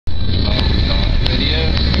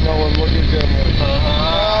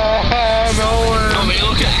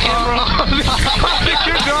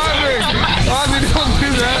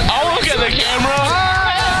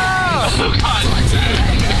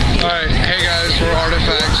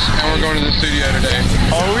going to the studio today.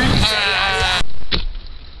 Are we?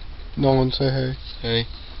 No one say hey. Hey.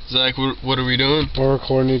 Zach, what are we doing? We're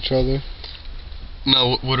recording each other.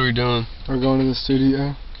 No, what are we doing? We're going to the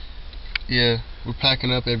studio. Yeah, we're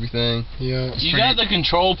packing up everything. Yeah. You got the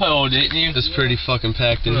control panel, didn't you? It's pretty fucking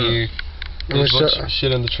packed in here. And There's a bunch of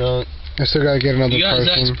shit in the trunk. I still gotta get another You got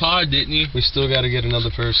person. Zach's pod, didn't you? We still gotta get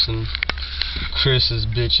another person. Chris's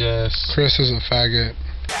bitch ass. Chris is a faggot.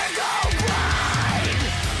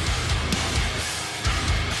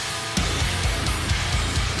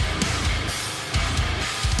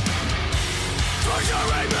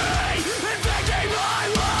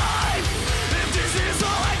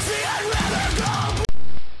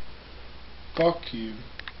 Fuck you.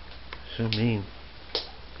 So mean.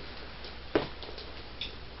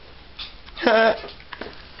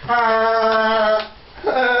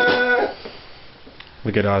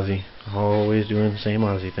 Look at Ozzy. Always doing the same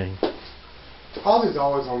Ozzy thing. Ozzy's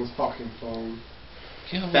always on his fucking phone.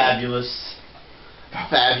 Fabulous.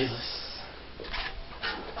 Fabulous.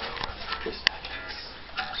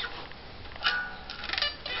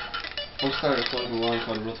 We'll start a clothing line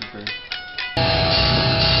called Rutherford.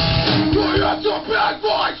 You're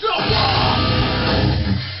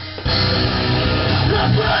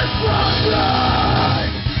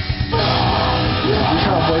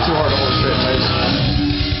trying way too hard to hold straight face.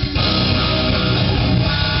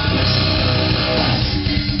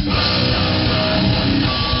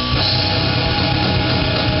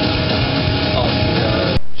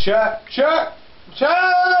 Check! Check!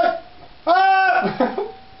 Check! Ah!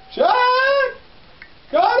 Check!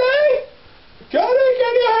 Cody! Cody,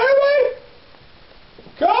 can you hear me?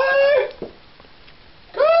 Cody!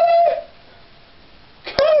 Cody!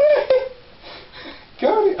 Cody!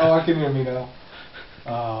 Cody! Oh, I can hear me now.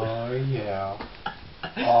 Oh, yeah.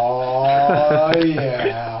 Oh,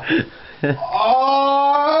 yeah.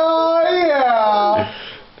 Oh, yeah.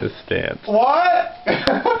 The stance. What?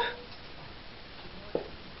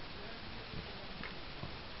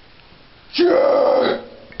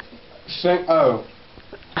 Sing. Oh.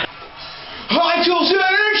 High school